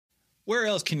Where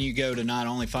else can you go to not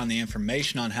only find the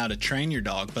information on how to train your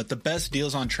dog, but the best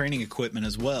deals on training equipment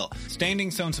as well?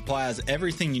 Standing Stone Supply has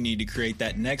everything you need to create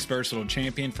that next versatile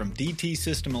champion, from DT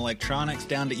system electronics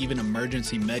down to even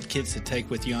emergency med kits to take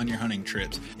with you on your hunting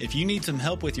trips. If you need some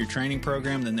help with your training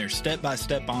program, then their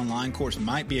step-by-step online course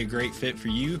might be a great fit for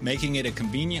you, making it a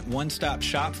convenient one-stop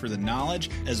shop for the knowledge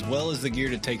as well as the gear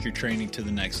to take your training to the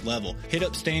next level. Hit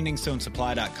up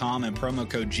StandingStoneSupply.com and promo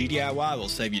code GDIY will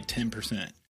save you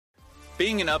 10%.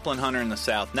 Being an upland hunter in the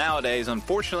South nowadays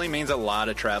unfortunately means a lot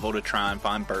of travel to try and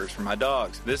find birds for my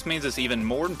dogs. This means it's even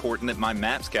more important that my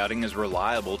map scouting is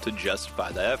reliable to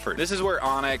justify the effort. This is where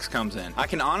onX comes in. I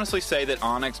can honestly say that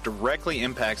onX directly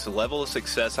impacts the level of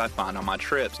success I find on my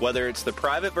trips. Whether it's the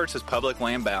private versus public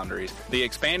land boundaries, the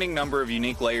expanding number of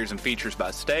unique layers and features by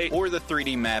state, or the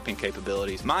 3D mapping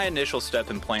capabilities, my initial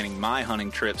step in planning my hunting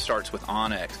trip starts with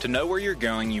onX. To know where you're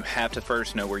going, you have to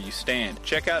first know where you stand.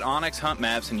 Check out onX Hunt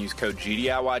Maps and use code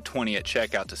GDIY20 at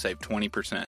checkout to save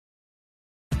 20%.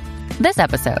 This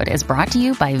episode is brought to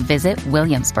you by Visit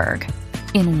Williamsburg.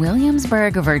 In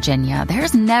Williamsburg, Virginia,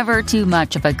 there's never too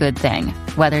much of a good thing.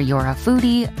 Whether you're a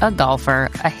foodie, a golfer,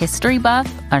 a history buff,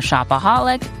 a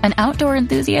shopaholic, an outdoor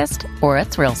enthusiast, or a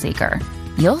thrill seeker,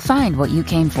 you'll find what you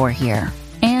came for here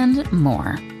and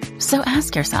more. So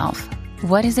ask yourself,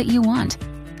 what is it you want?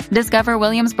 Discover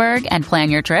Williamsburg and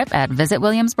plan your trip at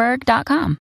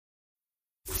visitwilliamsburg.com.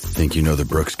 Think you know the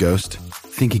Brooks Ghost?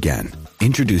 Think again.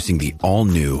 Introducing the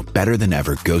all-new,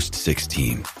 better-than-ever Ghost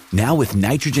 16. Now with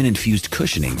nitrogen-infused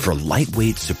cushioning for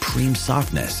lightweight, supreme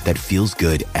softness that feels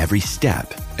good every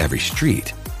step, every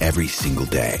street, every single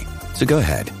day. So go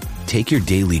ahead, take your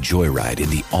daily joyride in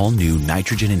the all-new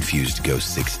nitrogen-infused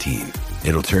Ghost 16.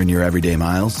 It'll turn your everyday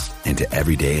miles into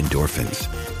everyday endorphins.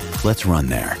 Let's run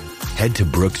there. Head to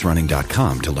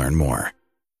brooksrunning.com to learn more.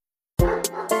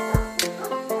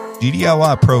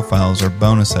 GDIY profiles are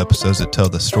bonus episodes that tell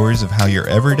the stories of how your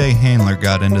everyday handler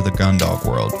got into the gun dog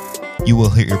world. You will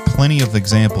hear plenty of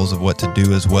examples of what to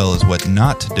do as well as what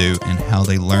not to do and how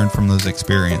they learned from those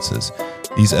experiences.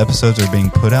 These episodes are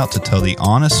being put out to tell the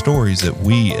honest stories that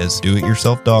we as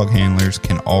do-it-yourself dog handlers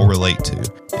can all relate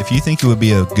to. If you think it would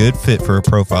be a good fit for a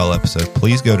profile episode,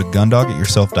 please go to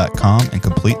gundogeityourself.com and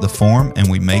complete the form, and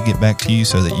we may get back to you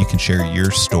so that you can share your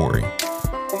story.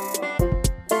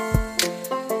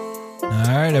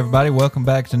 All right, everybody, welcome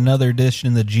back to another edition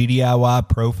of the GDIY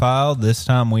Profile. This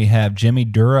time we have Jimmy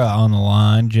Dura on the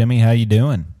line. Jimmy, how you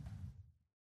doing?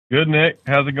 Good, Nick.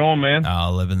 How's it going, man?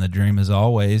 Living the dream as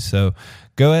always. So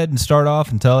go ahead and start off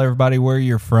and tell everybody where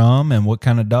you're from and what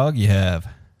kind of dog you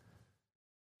have.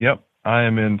 Yep, I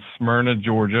am in Smyrna,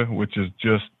 Georgia, which is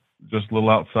just a little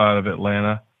outside of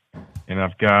Atlanta, and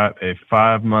I've got a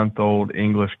 5-month-old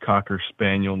English Cocker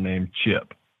Spaniel named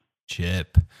Chip.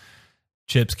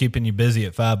 Chip's keeping you busy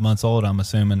at 5 months old, I'm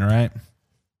assuming, right?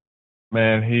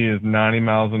 Man, he is 90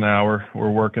 miles an hour.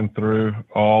 We're working through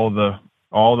all the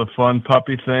fun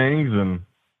puppy things and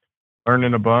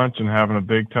learning a bunch and having a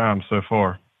big time so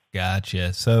far.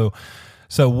 Gotcha. So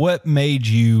what made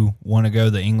you want to go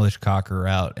the English Cocker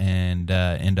route and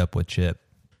end up with Chip?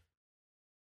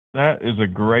 That is a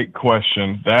great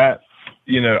question. That,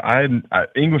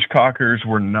 English Cockers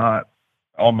were not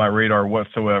on my radar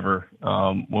whatsoever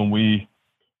when we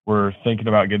were thinking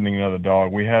about getting another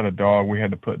dog. We had a dog we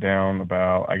had to put down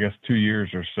about, 2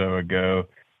 years or so ago.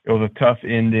 It was a tough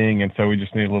ending, and so we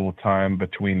just needed a little time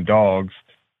between dogs.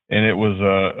 And it was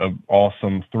a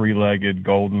awesome 3-legged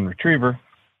golden retriever.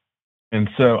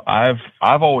 And so I've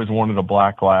always wanted a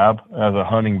black lab as a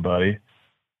hunting buddy.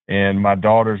 And my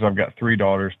daughters, I've got 3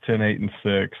 daughters, 10, 8, and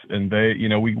 6. And they,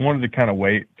 we wanted to kind of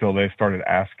wait till they started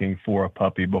asking for a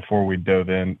puppy before we dove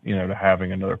in, to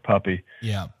having another puppy.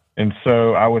 Yeah. And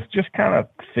so I was just kind of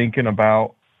thinking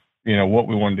about, what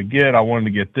we wanted to get. I wanted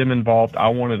to get them involved. I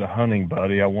wanted a hunting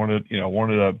buddy. I wanted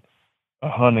a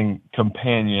hunting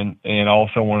companion, and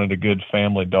also wanted a good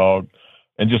family dog,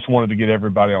 and just wanted to get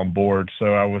everybody on board.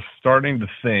 So I was starting to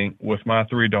think with my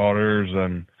 3 daughters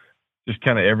and just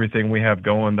kind of everything we have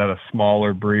going, that a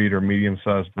smaller breed or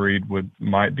medium-sized breed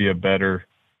might be a better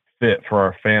fit for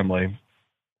our family.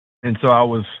 And so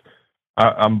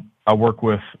I work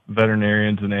with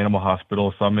veterinarians and animal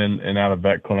hospitals, so I'm in and out of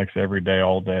vet clinics every day,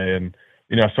 all day. And,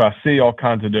 so I see all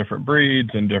kinds of different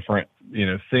breeds and different,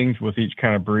 things with each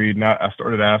kind of breed. And I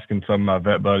started asking some of my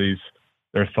vet buddies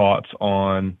their thoughts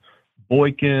on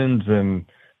Boykins and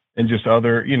just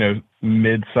other,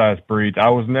 mid-sized breeds. I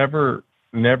was never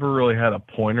really had a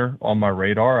pointer on my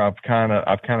radar. I've kind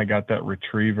of got that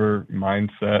retriever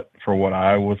mindset for what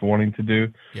I was wanting to do.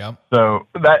 Yeah. So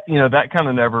that kind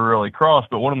of never really crossed.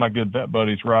 But one of my good vet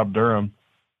buddies, Rob Durham,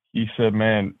 he said,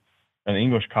 "Man, an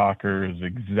English Cocker is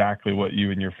exactly what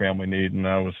you and your family need. And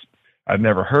I'd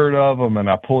never heard of them, and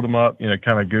I pulled them up, kind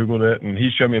of Googled it, and he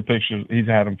showed me a picture. He's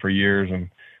had them for years, and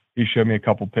he showed me a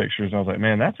couple pictures, and I was like,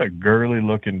 man, that's a girly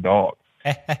looking dog.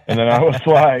 And then I was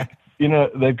like,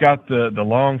 they've got the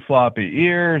long floppy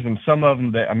ears, and some of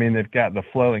them, they've got the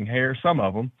flowing hair. Some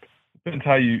of them, depends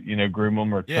how you groom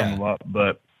them or trim them up.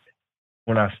 But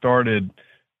when I started,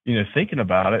 thinking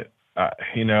about it, I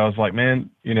was like, man,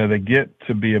 they get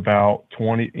to be about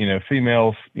 20,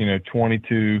 females,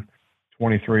 22,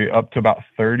 23, up to about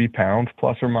 30 pounds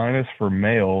plus or minus for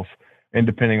males, and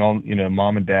depending on,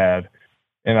 mom and dad.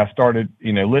 And I started,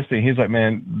 listening. He's like,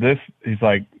 man, this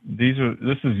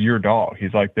is your dog.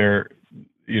 He's like, they're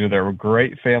a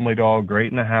great family dog,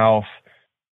 great in the house.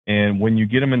 And when you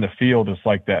get them in the field, it's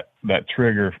like that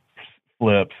trigger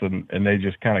flips and they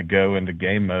just kind of go into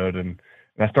game mode. And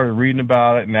I started reading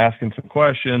about it and asking some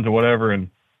questions or whatever. And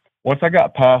once I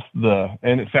got past I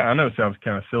know it sounds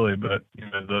kind of silly, but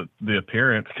the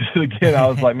appearance, again, I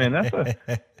was like, man, that's a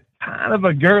kind of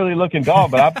a girly looking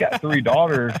dog, but I've got 3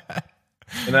 daughters.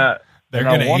 And I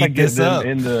want to get them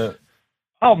into,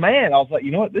 oh man, I was like,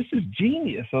 you know what, this is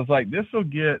genius. I was like, this will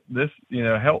get this,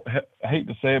 I hate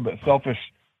to say it, but selfish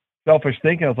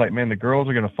thinking. I was like, man, the girls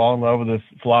are going to fall in love with this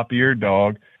floppy-eared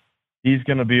dog. He's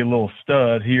going to be a little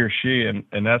stud, he or she, and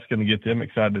that's going to get them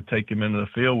excited to take him into the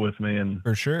field with me. And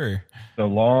for sure, the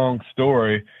long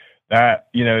story that,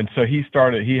 and so he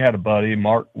had a buddy,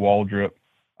 Mark Waldrop.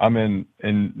 I'm in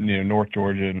North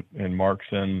Georgia, and Mark's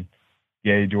in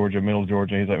Gay, Georgia, Middle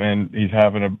Georgia. He's like, man, he's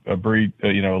having a breed, a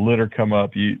litter come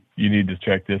up. You need to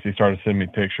check this. He started sending me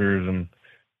pictures, and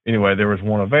anyway, there was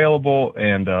one available,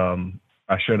 and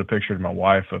I showed a picture to my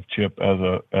wife of Chip as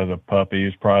a puppy. He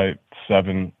was probably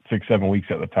 6, 7 weeks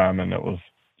at the time, and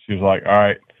she was like, all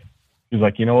right. She's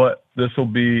like, you know what?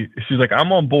 She's like,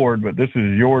 I'm on board, but this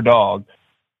is your dog,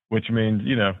 which means,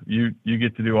 you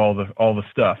get to do all the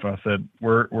stuff. And I said,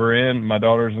 we're in. My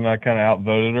daughters and I kind of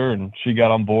outvoted her, and she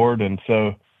got on board. And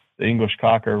so the English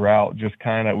Cocker route just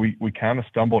we kind of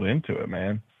stumbled into it,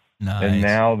 man. Nice. And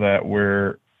now that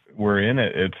we're in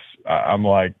it, I'm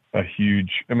like a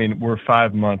huge, we're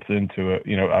 5 months into it.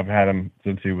 I've had him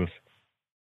since he was,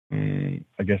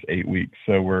 I guess 8 weeks.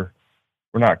 So we're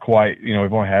not quite,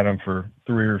 we've only had him for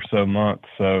 3 or so months.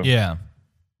 So yeah,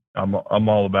 I'm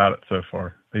all about it so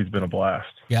far. He's been a blast.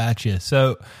 Gotcha.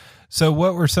 So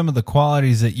what were some of the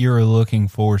qualities that you were looking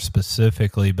for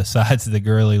specifically, besides the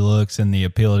girly looks and the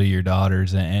appeal to your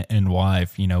daughters and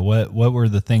wife? What were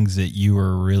the things that you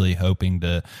were really hoping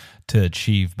to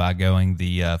achieve by going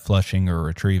the flushing or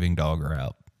retrieving dog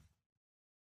route?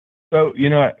 So,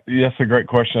 that's a great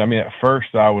question. At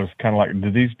first I was kind of like, do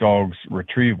these dogs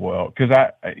retrieve well? Because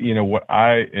what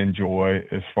I enjoy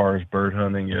as far as bird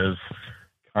hunting is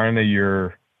kind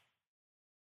of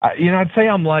I'd say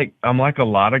I'm like a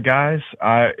lot of guys.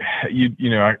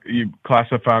 You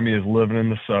classify me as living in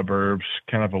the suburbs,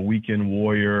 kind of a weekend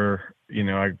warrior.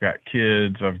 I've got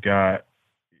kids. I've got,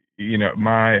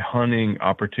 my hunting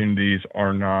opportunities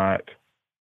are not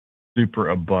super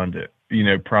abundant.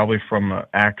 Probably from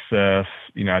access.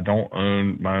 I don't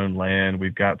own my own land.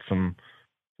 We've got some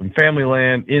family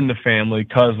land in the family,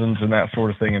 cousins and that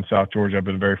sort of thing in South Georgia. I've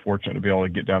been very fortunate to be able to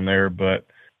get down there, but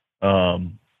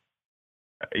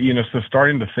so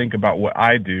starting to think about what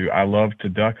I do, I love to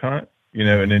duck hunt,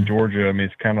 and in Georgia,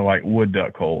 it's kind of like wood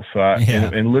duck holes. So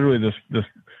and literally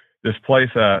this place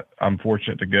I'm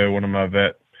fortunate to go, one of my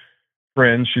vet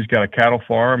friends, she's got a cattle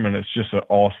farm, and it's just an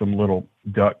awesome little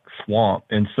duck swamp.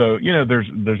 And so,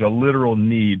 there's a literal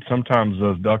need. Sometimes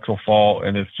those ducks will fall,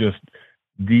 and it's just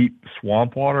deep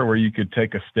swamp water where you could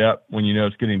take a step when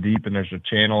it's getting deep and there's a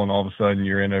channel, and all of a sudden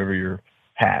you're in over your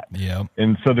hat. Yeah.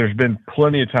 And so there's been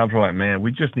plenty of times where like, man,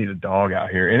 we just need a dog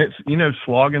out here. And it's,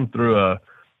 slogging through a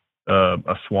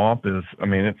swamp is,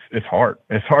 it's hard.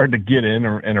 It's hard to get in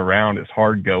and around. It's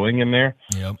hard going in there.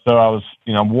 Yep. So I was,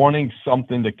 I'm wanting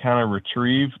something to kind of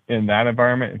retrieve in that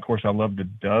environment. And of course I love to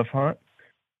dove hunt.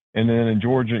 And then in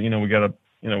Georgia, we got a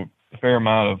fair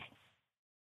amount of,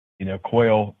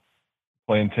 quail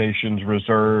plantations,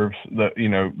 reserves,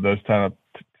 those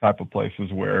type of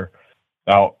places where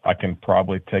I can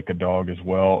probably take a dog as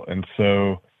well. And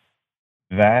so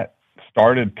that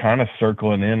started kind of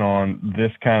circling in on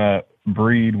this kind of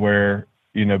breed where,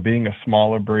 being a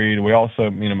smaller breed, we also,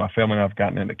 my family and I have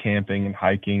gotten into camping and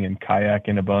hiking and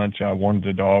kayaking a bunch. I wanted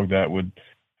a dog that would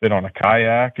fit on a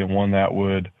kayak and one that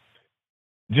would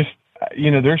just,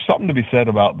 there's something to be said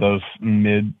about those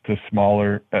mid to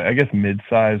smaller, I guess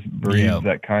mid-sized breeds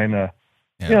that kind of,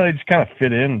 they just kind of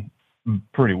fit in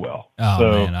pretty well. Oh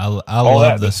so, man, I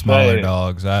love the smaller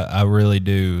dogs. I really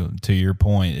do. To your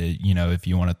point, you know, if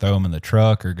you want to throw them in the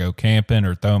truck or go camping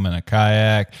or throw them in a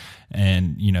kayak,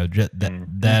 and you know,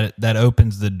 that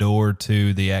opens the door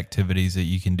to the activities that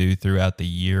you can do throughout the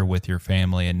year with your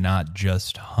family, and not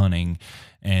just hunting.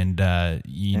 And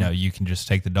you know, you can just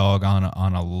take the dog on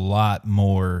a lot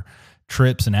more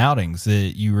trips and outings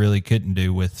that you really couldn't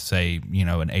do with, say, you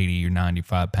know, an 80 or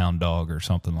 95 pound dog or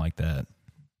something like that.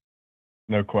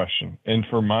 No question. And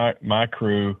for my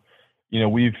crew, you know,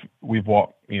 we've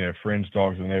walked, you know, friends'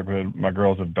 dogs in the neighborhood. My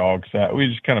girls have dog sat. We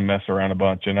just kind of mess around a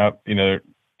bunch. And you know,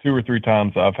 2 or 3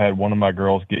 times I've had one of my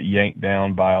girls get yanked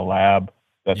down by a lab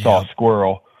that saw a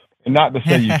squirrel. And not to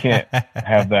say you can't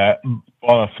have that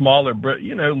on a smaller, but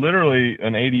you know, literally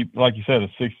an 80, like you said, a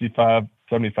 65,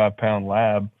 75 pound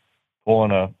lab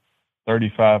pulling a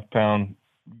 35 pound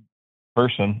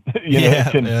person, you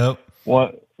know,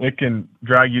 it can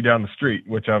drag you down the street,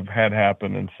 which I've had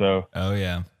happen. And so,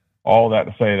 all that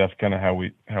to say, that's kind of how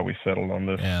we settled on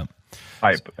this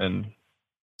type. And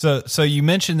so you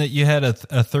mentioned that you had a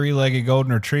 3-legged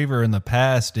golden retriever in the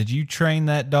past. Did you train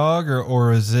that dog,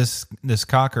 or is this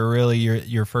cocker really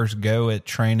your first go at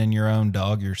training your own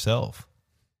dog yourself?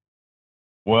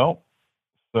 Well,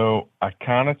 so I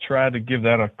kind of tried to give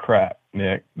that a crack,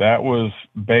 Nick. That was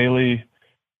Bailey.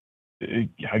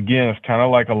 Again, it's kind of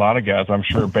like a lot of guys. I'm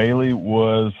sure Bailey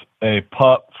was a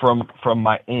pup from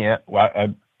my aunt.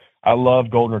 I love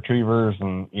golden retrievers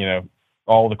and, you know,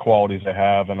 all the qualities they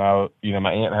have. And my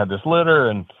aunt had this litter,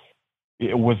 and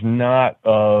it was not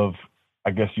of,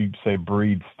 I guess you'd say,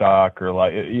 breed stock, or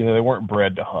like, you know, they weren't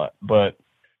bred to hunt. But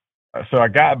so I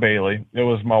got Bailey. It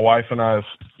was my wife and I's,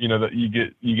 you know, that you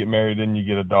get married and you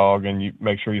get a dog, and you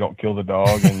make sure you don't kill the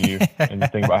dog, and you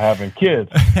think about having kids.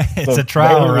 It's a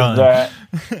trial run.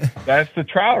 That's the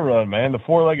trial run, man. The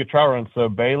 4-legged trial run. So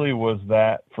Bailey was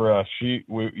that for us. We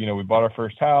bought our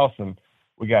first house and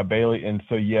we got Bailey. And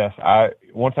so, yes,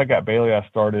 once I got Bailey, I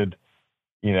started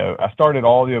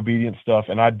all the obedience stuff,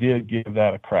 and I did give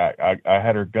that a crack. I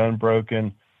had her gun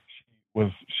broken.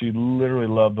 She literally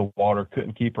loved the water,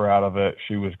 couldn't keep her out of it.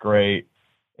 She was great.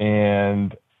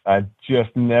 And I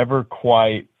just never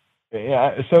quite,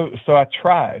 so I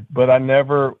tried, but I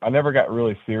never got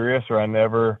really serious, or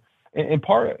in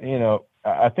part, you know,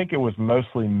 I think it was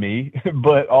mostly me,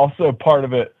 but also part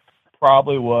of it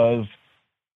probably was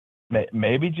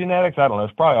maybe genetics. I don't know.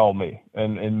 It's probably all me,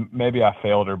 and maybe I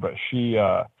failed her, but she,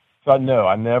 so no,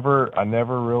 I never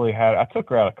really had, I took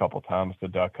her out a couple times to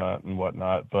duck hunt and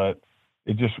whatnot, but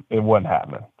it wasn't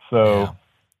happening. So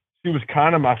she was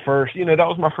kind of my first, you know, that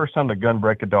was my first time to gun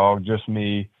break a dog, just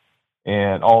me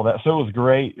and all that. So it was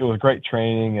great. It was great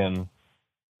training. And,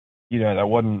 you know, that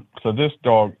wasn't, so this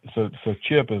dog, so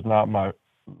Chip is not my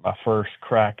first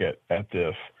crack at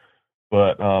this,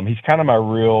 but he's kind of my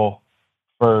real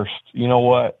first, you know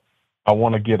what, I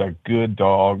want to get a good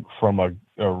dog from a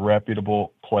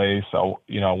reputable place. I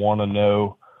want to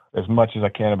know as much as I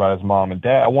can about his mom and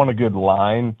dad. I want a good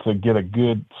line to get a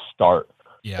good start.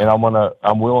 Yeah. And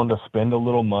I'm willing to spend a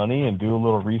little money and do a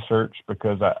little research,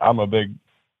 because I'm a big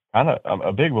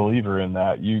believer in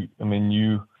that.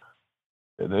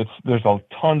 There's a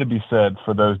ton to be said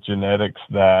for those genetics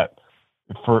that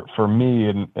for me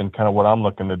and kind of what I'm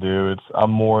looking to do.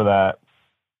 I'm more that,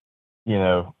 you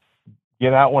know,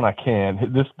 get out when I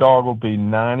can. This dog will be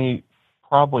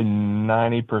probably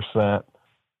 90%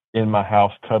 in my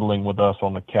house, cuddling with us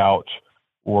on the couch,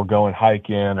 or going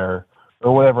hiking or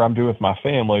whatever I'm doing with my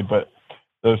family. But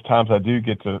those times I do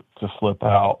get to slip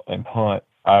out and hunt,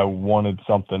 I wanted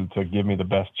something to give me the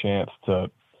best chance to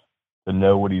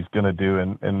know what he's going to do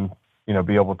and you know,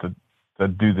 be able to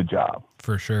do the job.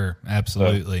 For sure.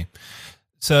 Absolutely.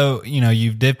 So, you know,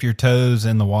 you've dipped your toes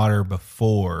in the water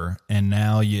before, and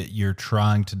now you're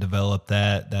trying to develop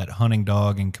that hunting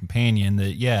dog and companion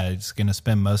that, it's going to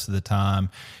spend most of the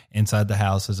time inside the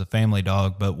house as a family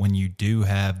dog. But when you do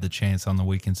have the chance on the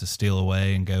weekends to steal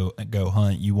away and go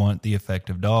hunt, you want the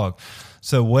effective dog.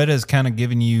 So what has kind of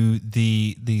given you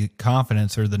the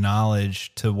confidence or the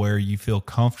knowledge to where you feel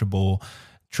comfortable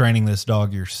training this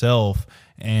dog yourself?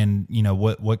 And, you know,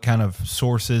 what kind of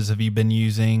sources have you been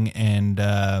using, and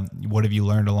what have you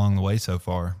learned along the way so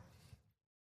far?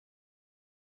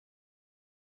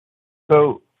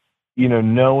 So, you know,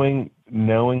 knowing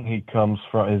he comes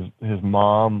from his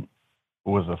mom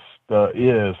is a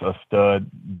stud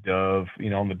dove,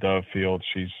 you know, on the dove field.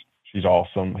 She's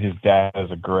awesome. His dad is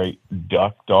a great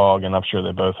duck dog, and I'm sure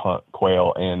they both hunt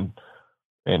quail and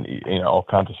you know, all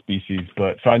kinds of species.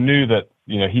 But so I knew that,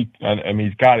 you know, he's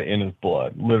got it in his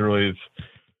blood. Literally, it's,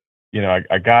 you know,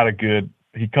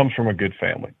 he comes from a good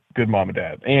family. good mom and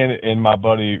dad. And my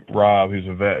buddy Rob, who's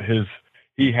a vet,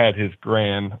 he had his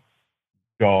grand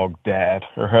dog dad,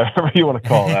 or however you want to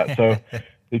call that. So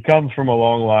he comes from a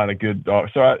long line of good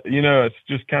dogs. So it's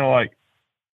just kind of like,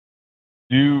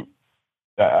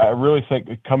 I really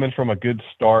think coming from a good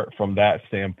start from that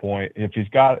standpoint, if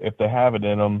they have it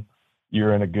in them,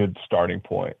 you're in a good starting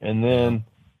point. And then,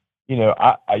 you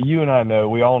and I know,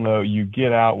 we all know, you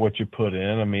get out what you put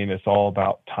in. I mean, it's all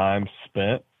about time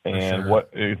spent, and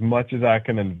as much as I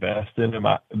can invest in them,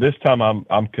 this time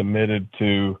I'm committed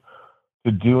to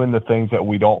doing the things that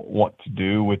we don't want to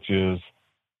do, which is,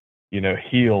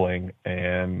 healing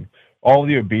and all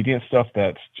the obedience stuff.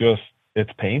 That's just,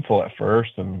 it's painful at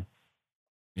first. And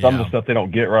some of the stuff they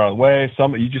don't get right away.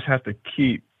 Some you just have to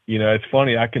keep, it's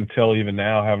funny. I can tell even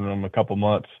now, having them a couple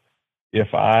months,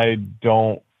 if I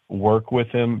don't work with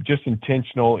him, just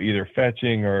intentional, either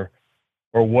fetching or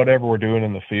whatever we're doing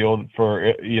in the field for,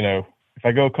 if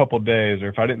I go a couple of days, or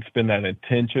if I didn't spend that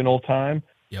intentional time,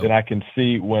 then I can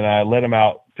see when I let him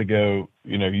out to go,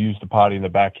 use the potty in the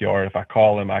backyard. If I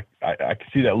call him, I can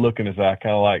see that look in his eye,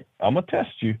 kind of like, I'm gonna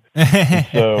test you.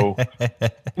 So,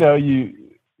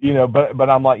 but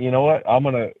I'm like, you know what?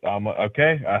 I'm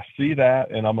okay. I see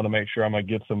that, and I'm gonna make sure I'm gonna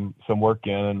get some work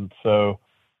in. And so,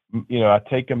 I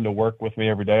take him to work with me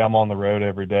every day. I'm on the road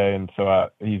every day, and so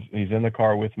he's in the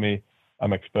car with me.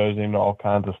 I'm exposing him to all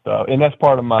kinds of stuff, and that's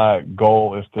part of my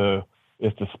goal is to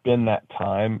spend that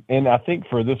time. And I think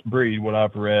for this breed, what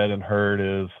I've read and heard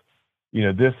is,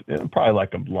 this, and probably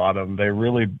like a lot of them, they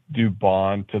really do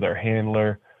bond to their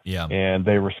handler, and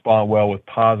they respond well with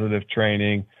positive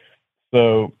training.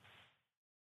 So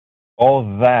all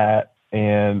of that,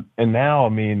 and now, I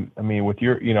mean, with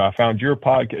your, I found your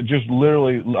podcast, just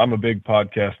literally, I'm a big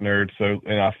podcast nerd. So,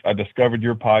 and I discovered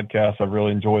your podcast. I've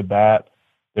really enjoyed that.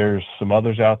 There's some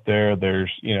others out there.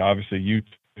 There's, obviously YouTube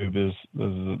is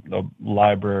a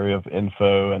library of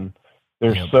info, and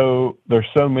there's so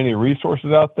many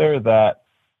resources out there that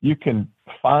you can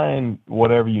find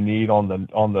whatever you need on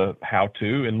the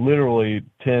how-to, and literally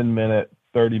 10-minute,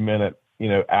 30-minute,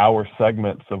 hour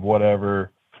segments of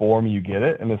whatever form you get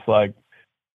it. And it's like,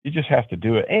 you just have to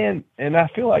do it. And I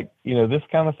feel like, this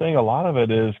kind of thing, a lot of it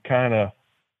is common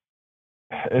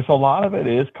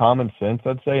sense,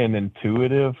 I'd say, and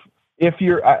intuitive.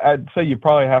 I'd say you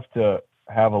probably have to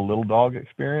have a little dog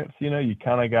experience. You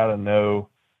kind of got to know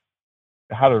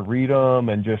how to read them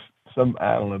and just some,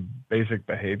 I don't know, basic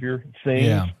behavior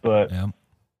things. But,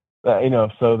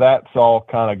 so that's all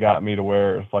kind of got me to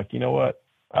where it's like, you know what?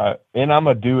 And I'm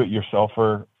a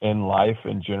do-it-yourselfer in life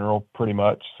in general, pretty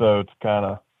much. So it's just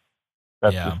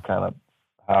kind of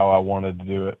how I wanted to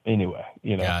do it anyway.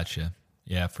 Gotcha.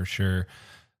 Yeah, for sure.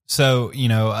 So,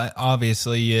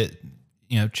 obviously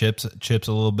Chip's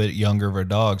a little bit younger of a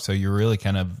dog. So you're really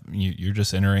you're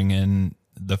just entering in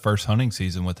the first hunting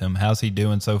season with him. How's he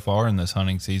doing so far in this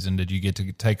hunting season? Did you get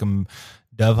to take him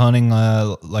dove hunting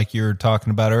like you were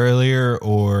talking about earlier,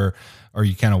 or are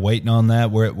you kind of waiting on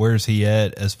that? Where's he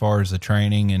at as far as the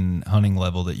training and hunting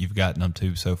level that you've gotten him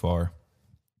to so far?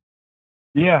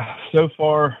 Yeah, so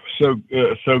far so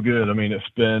good. I mean, it's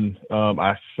been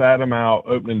I sat him out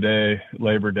opening day,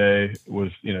 Labor Day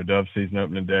was dove season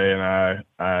opening day, and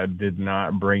I did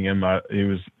not bring him. He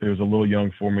was a little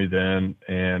young for me then,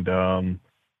 and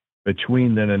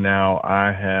between then and now,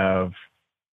 I have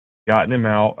gotten him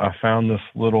out. I found this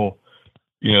little,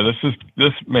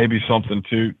 this may be something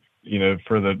too,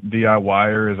 for the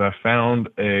DIYer, is I found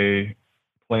a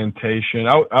plantation.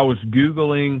 I was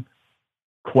Googling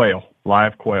quail,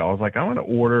 live quail. I was like, I want to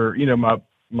order,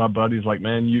 my buddy's like,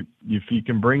 man, if you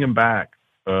can bring him back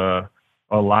a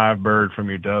live bird from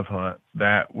your dove hunt,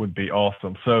 that would be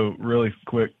awesome. So really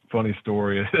quick, funny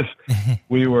story is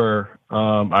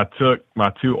I took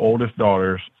my two oldest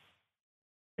daughters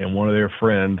and one of their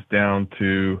friends down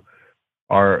to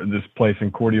this place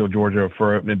in Cordele, Georgia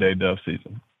for opening day dove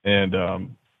season. And,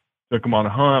 took them on a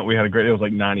hunt. We had it was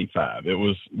like 95.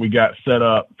 We got set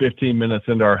up 15 minutes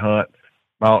into our hunt.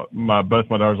 Both my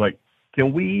daughters like,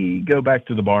 can we go back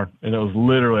to the barn? And it was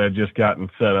literally, I just gotten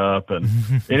set up, and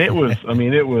it was,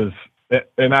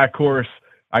 and of course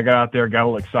I got out there, got a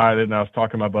little excited, and I was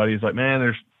talking to my buddy. He's like, man,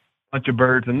 there's a bunch of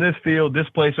birds in this field. This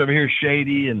place over here is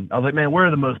shady. And I was like, man, where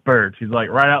are the most birds? He's like,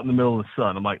 right out in the middle of the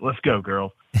sun. I'm like, let's go,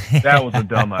 girls. That was a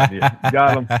dumb idea.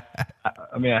 Got them.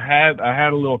 I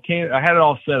had a little can. I had it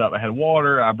all set up. I had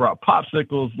water. I brought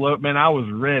popsicles. Man, I was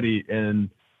ready, and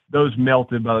those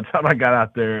melted by the time I got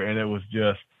out there, and it was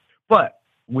just, but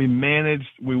we managed,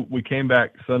 we came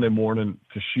back Sunday morning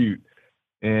to shoot,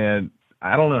 and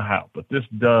I don't know how, but this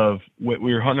dove, we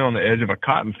were hunting on the edge of a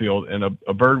cotton field, and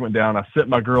a bird went down. I sent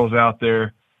my girls out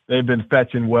there. they've been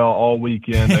fetching well all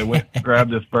weekend. They went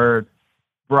grabbed this bird,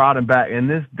 brought him back, and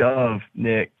this dove,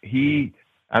 Nick, he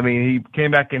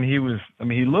came back and he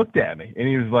looked at me and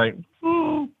he was like,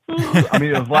 ooh, ooh.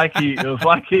 It was like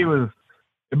he was,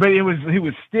 but he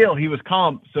was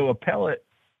calm. So a pellet,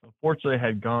 unfortunately,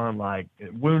 had gone like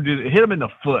wounded, it hit him in the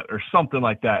foot or something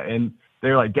like that. And they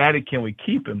were like, Daddy, can we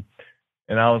keep him?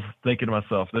 And I was thinking to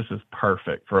myself, this is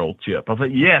perfect for old Chip. I was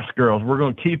like, yes, girls, we're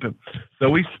going to keep him. So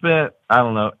we spent,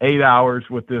 8 hours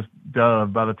with this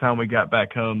dove. By the time we got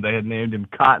back home, they had named him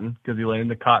Cotton because he lay in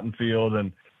the cotton field.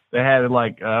 And they had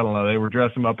they were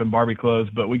dressing him up in Barbie clothes.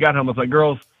 But we got home, I was like,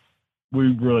 girls,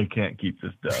 we really can't keep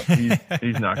this dove.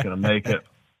 He's not going to make it.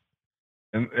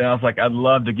 And I was like, I'd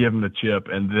love to give him to Chip.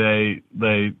 And they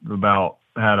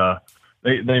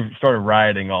started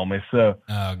rioting on me. So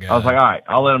I was like, all right,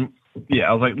 I'll let him. Yeah,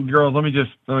 I was like, girls, let me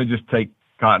just take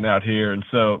Cotton out here. And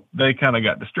so they kind of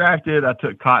got distracted. I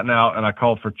took Cotton out and I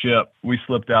called for Chip. We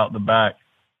slipped out the back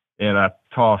and I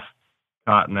tossed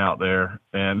Cotton out there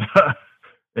and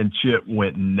and Chip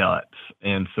went nuts.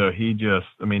 And so he just,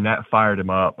 that fired him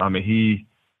up. We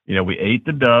ate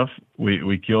the dove.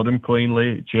 We killed him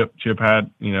cleanly. Chip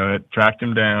had tracked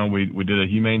him down. We did a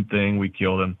humane thing. We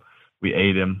killed him. We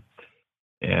ate him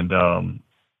and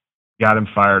got him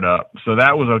fired up. So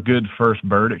that was a good first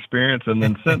bird experience. And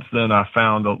then since then I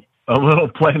found a little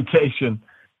plantation,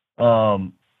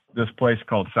 this place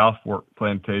called South Fork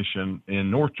Plantation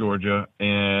in North Georgia.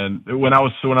 And when I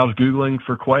was Googling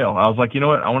for quail, I was like, you know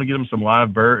what? I want to get them some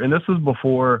live bird. And this was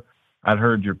before I'd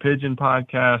heard your pigeon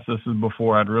podcast. This is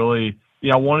before I'd really,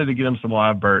 I wanted to get them some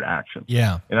live bird action.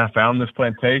 Yeah. And I found this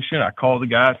plantation. I called the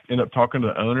guy, ended up talking to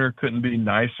the owner, couldn't be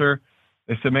nicer.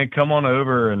 They said, man, come on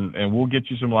over and we'll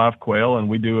get you some live quail. And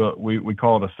we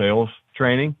call it a sales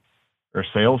training or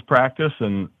sales practice.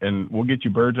 And we'll get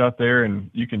you birds out there and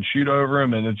you can shoot over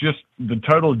them. And it's just the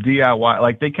total DIY.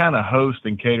 Like they kind of host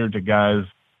and cater to guys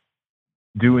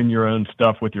doing your own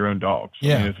stuff with your own dogs.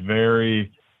 Yeah. It's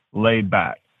very laid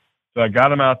back. So I got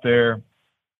them out there,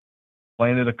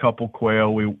 planted a couple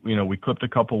quail. We clipped a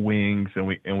couple wings and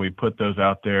we put those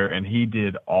out there and he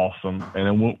did awesome. And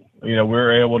then we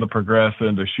were able to progress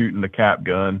into shooting the cap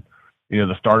gun,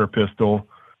 the starter pistol.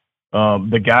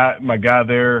 My guy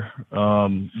there,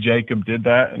 Jacob, did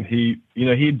that, and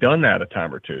he'd done that a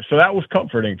time or two. So that was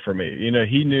comforting for me.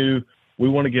 He knew we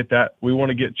want to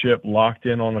get Chip locked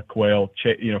in on a quail,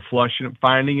 flushing him,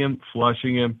 finding him,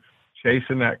 flushing him,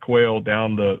 chasing that quail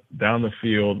down the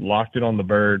field, locked it on the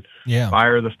bird,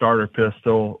 fire the starter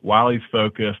pistol while he's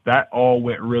focused. That all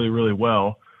went really, really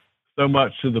well. So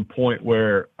much to the point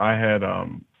where I had,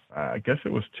 I guess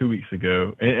it was 2 weeks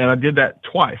ago, and I did that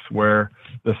twice, where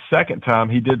the second time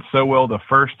he did so well the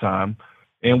first time,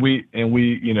 and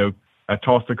I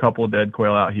tossed a couple of dead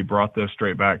quail out. He brought those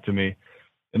straight back to me.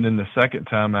 And then the second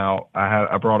time out,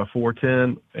 I brought a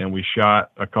 410 and we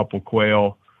shot a couple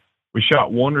quail. We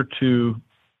shot one or two,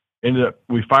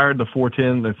 we fired the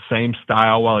 410 the same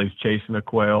style while he's chasing a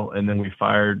quail. And then we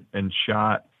fired and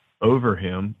shot over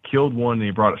him, killed one, and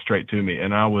he brought it straight to me.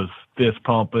 And I was fist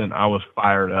pumping. I was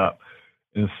fired up.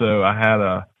 And so I had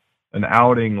an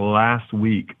outing last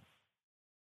week,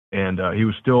 and he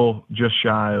was still just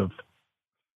shy of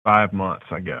 5 months,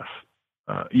 I guess.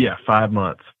 5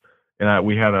 months. And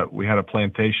we had a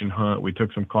plantation hunt. We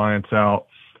took some clients out,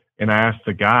 and I asked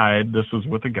the guide, this was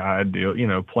with a guide deal,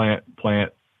 plant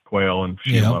quail and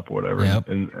shoot them up or whatever. Yep.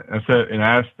 And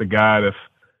I asked the guide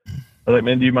I was like,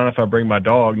 man, do you mind if I bring my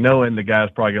dog? Knowing the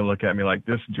guy's probably going to look at me like,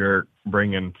 this jerk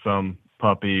bringing some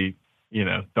puppy,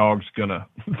 dog's going to,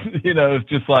 it's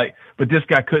just like, but this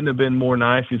guy couldn't have been more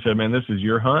nice. He said, man, this is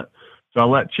your hunt. So I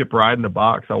let Chip ride in the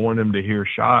box. I wanted him to hear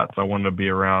shots. I wanted to be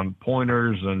around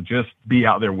pointers and just be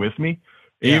out there with me.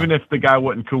 Yeah. Even if the guy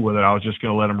wasn't cool with it, I was just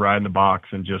going to let him ride in the box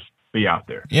and just be out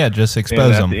there. Yeah, just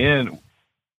expose them. At the end,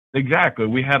 exactly.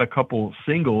 We had a couple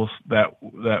singles that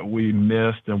we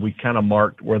missed, and we kind of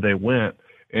marked where they went.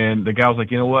 And the guy was like,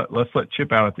 you know what? Let's let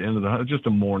Chip out at the end of the hunt. It's just a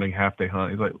morning half-day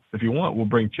hunt. He's like, if you want, we'll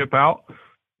bring Chip out,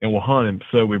 and we'll hunt him.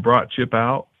 So we brought Chip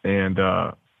out, and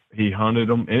he hunted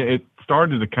him. And it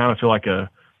started to kind of feel like I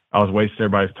was wasting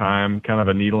everybody's time, kind of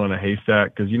a needle in a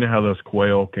haystack, because you know how those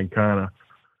quail can kind of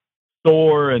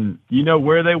soar, and you know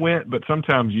where they went, but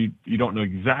sometimes you don't know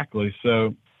exactly.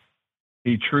 So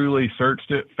he truly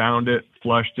searched it, found it,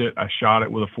 flushed it. I shot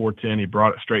it with a 410. He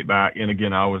brought it straight back. And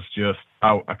again, I was just,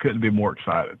 I couldn't be more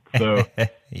excited. So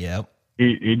yep.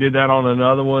 He did that on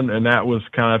another one, and that was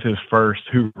kind of his first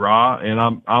hoorah. And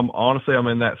I'm honestly, I'm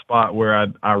in that spot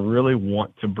where I really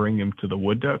want to bring him to the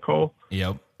wood duck hole.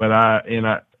 Yep. But I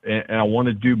want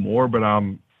to do more, but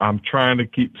I'm I'm trying to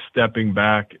keep stepping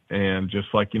back and just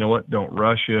like, you know what, don't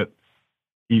rush it.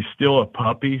 He's still a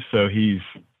puppy, so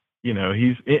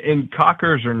and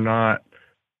cockers are not,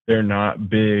 they're not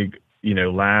big,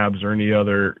 labs or any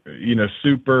other,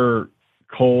 super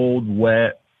cold,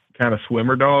 wet kind of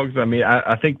swimmer dogs. I mean,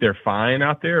 I think they're fine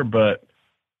out there, but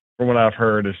from what I've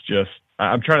heard, it's just,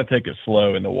 I'm trying to take it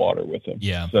slow in the water with him.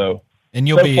 Yeah. So, and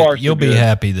you'll be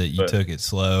happy that you took it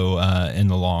slow in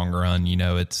the long run.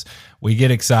 We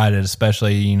get excited,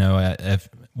 especially,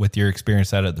 with your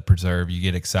experience out at the preserve, you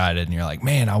get excited and you're like,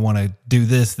 man, I want to do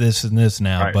this, and this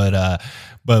now. Right.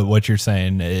 But what you're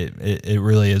saying, it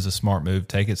really is a smart move.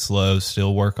 Take it slow,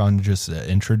 still work on just the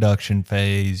introduction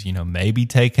phase, maybe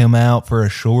take him out for a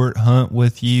short hunt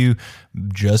with you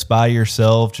just by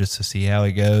yourself, just to see how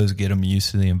he goes, get him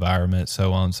used to the environment,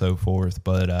 so on and so forth.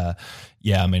 But,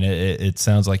 yeah, I mean, it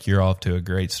sounds like you're off to a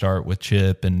great start with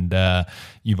Chip, and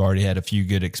you've already had a few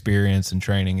good experience and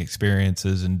training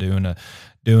experiences and doing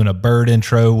a bird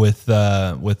intro with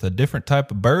a different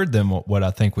type of bird than what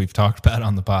I think we've talked about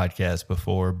on the podcast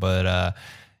before. But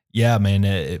yeah,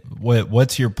 man,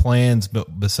 what's your plans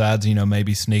besides,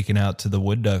 maybe sneaking out to the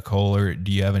wood duck hole, or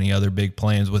do you have any other big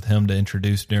plans with him to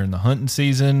introduce during the hunting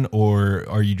season, or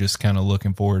are you just kind of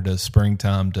looking forward to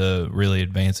springtime to really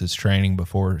advance his training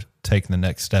before taking the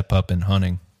next step up in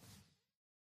hunting?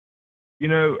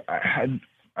 Our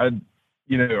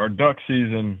duck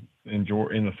season in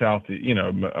the Southeast,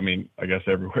 I guess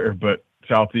everywhere, but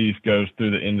Southeast goes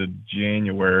through the end of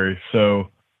January. So,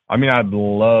 I mean, I'd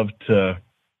love to,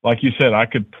 like you said, I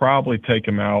could probably take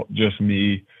him out, just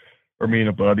me and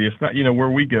a buddy. It's not, where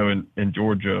we go in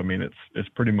Georgia. I mean, it's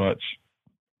pretty much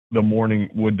the morning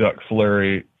wood duck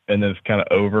flurry, and then it's kind of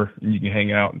over, and you can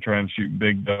hang out and try and shoot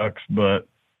big ducks. But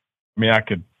I mean,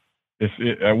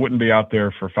 I wouldn't be out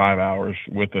there for 5 hours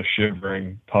with a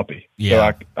shivering puppy.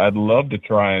 Yeah. So I'd love to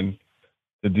try and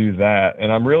to do that.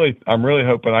 And I'm really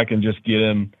hoping I can just get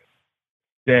him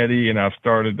steady. And I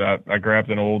grabbed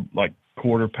an old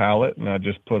quarter pallet, and I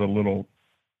just put a little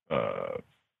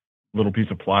piece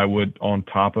of plywood on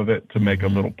top of it to make a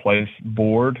little place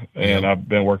board. And I've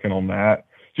been working on that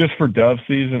just for dove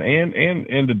season and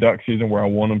into duck season, where I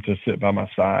want them to sit by my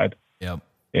side. Yep.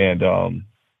 And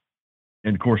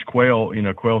of course, quail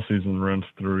season runs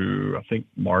through, I think,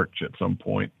 March at some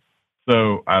point.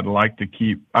 So I'd like to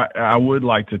I would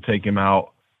like to take him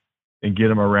out and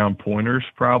get him around pointers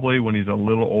probably when he's a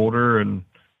little older, and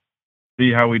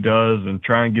see how he does, and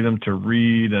try and get him to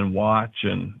read and watch,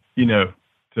 and,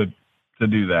 to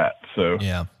do that. So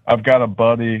yeah, I've got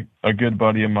a good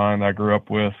buddy of mine I grew up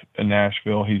with in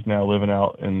Nashville. He's now living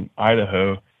out in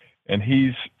Idaho, and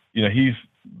he's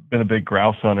been a big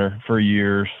grouse hunter for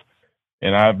years.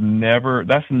 And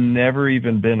that's never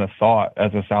even been a thought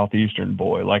as a Southeastern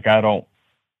boy.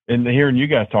 And hearing you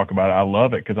guys talk about it, I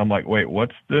love it, because I'm like, wait,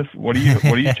 what's this? What are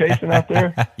you chasing out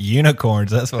there?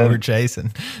 Unicorns. That's what we're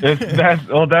chasing. That's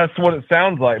what it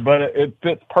sounds like, but it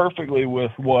fits perfectly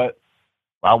with what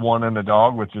I want in a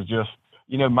dog, which is just,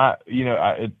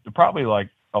 it's probably like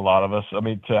a lot of us. I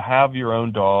mean, to have your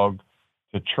own dog,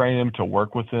 to train him, to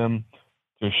work with him,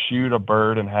 to shoot a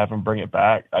bird and have him bring it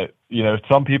back.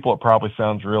 Some people, it probably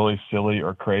sounds really silly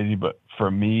or crazy, but for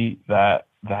me, that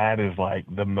is like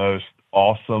the most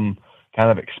awesome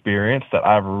kind of experience that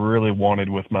I've really wanted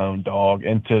with my own dog.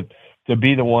 And to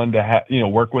be the one to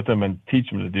work with him and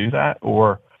teach him to do that,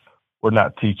 or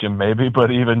not teach him maybe, but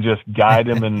even just guide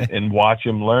him and watch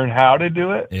him learn how to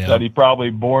do it, that he probably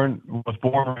was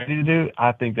born ready to do.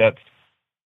 I think that's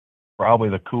probably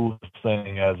the coolest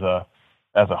thing as a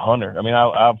hunter. I mean,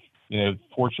 I've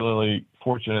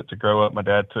fortunate to grow up. My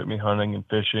dad took me hunting and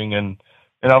fishing, and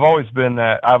I've always been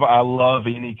that. I love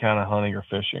any kind of hunting or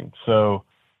fishing. So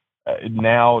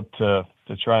now to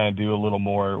try and do a little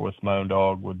more with my own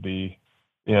dog would be,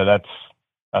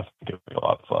 I think it'd be a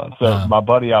lot of fun. So my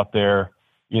buddy out there,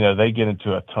 they get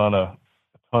into a ton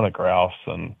of grouse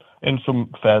and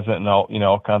some pheasant and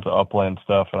all kinds of upland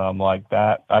stuff. And I'm like,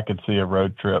 that I could see a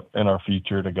road trip in our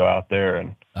future to go out there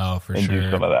and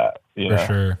do some of that. For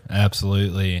sure.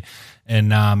 Absolutely.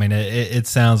 And I mean, it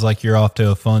sounds like you're off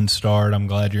to a fun start. I'm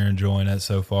glad you're enjoying it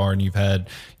so far, and you've had,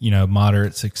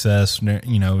 moderate success,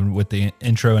 with the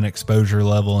intro and exposure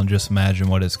level, and just imagine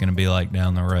what it's going to be like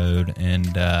down the road.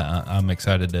 And I'm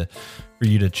excited for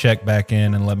you to check back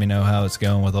in and let me know how it's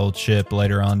going with old Chip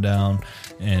later on down.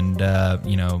 And,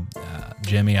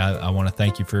 Jimmy, I want to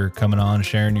thank you for coming on and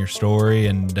sharing your story,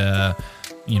 and, a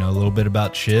little bit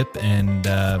about Chip, and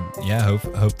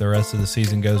hope the rest of the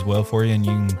season goes well for you, and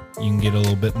you can get a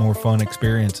little bit more fun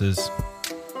experiences.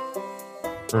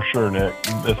 For sure, Nick.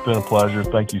 It's been a pleasure.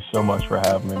 Thank you so much for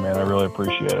having me, man. I really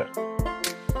appreciate it.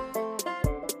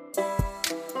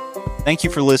 Thank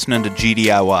you for listening to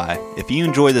GDIY. If you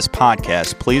enjoy this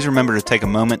podcast, please remember to take a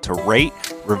moment to rate,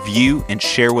 review, and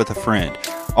share with a friend.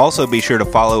 Also, be sure to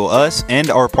follow us and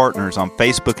our partners on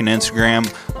Facebook and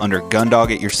Instagram under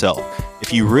Gundog It Yourself.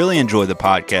 If you really enjoy the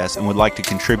podcast and would like to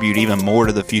contribute even more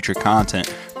to the future content,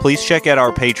 please check out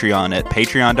our Patreon at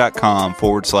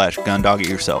patreon.com/Gundog It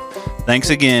Yourself.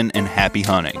 Thanks again and happy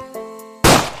hunting.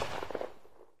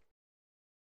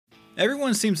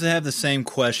 Everyone seems to have the same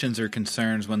questions or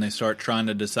concerns when they start trying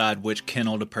to decide which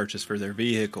kennel to purchase for their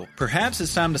vehicle. Perhaps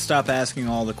it's time to stop asking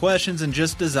all the questions and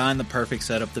just design the perfect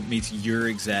setup that meets your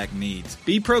exact needs.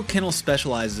 B-Pro Kennel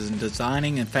specializes in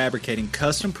designing and fabricating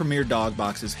custom premier dog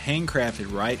boxes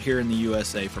handcrafted right here in the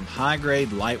USA from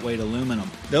high-grade, lightweight aluminum.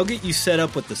 They'll get you set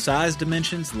up with the size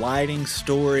dimensions, lighting,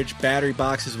 storage, battery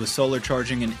boxes with solar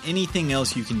charging, and anything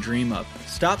else you can dream of.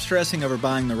 Stop stressing over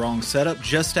buying the wrong setup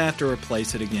just to have to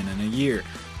replace it again in a year.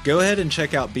 Go ahead and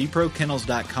check out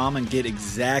bprokennels.com and get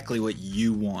exactly what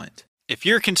you want. If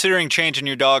you're considering changing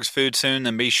your dog's food soon,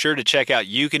 then be sure to check out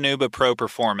Eukanuba Pro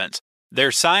Performance.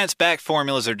 Their science-backed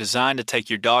formulas are designed to take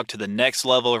your dog to the next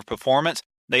level of performance.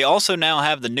 They also now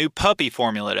have the new puppy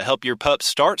formula to help your pup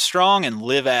start strong and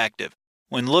live active.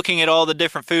 When looking at all the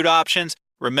different food options,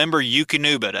 remember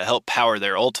Eukanuba to help power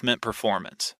their ultimate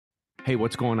performance. Hey,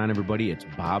 what's going on, everybody? It's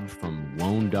Bob from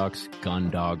Lone Duck's Gun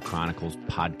Dog Chronicles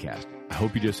podcast. I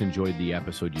hope you just enjoyed the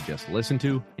episode you just listened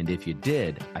to, and if you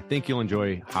did, I think you'll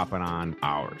enjoy hopping on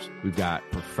ours. We've got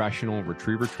professional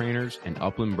retriever trainers and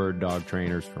upland bird dog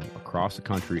trainers from across the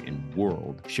country and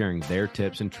world sharing their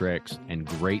tips and tricks and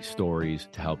great stories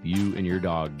to help you and your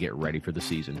dog get ready for the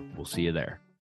season. We'll see you there.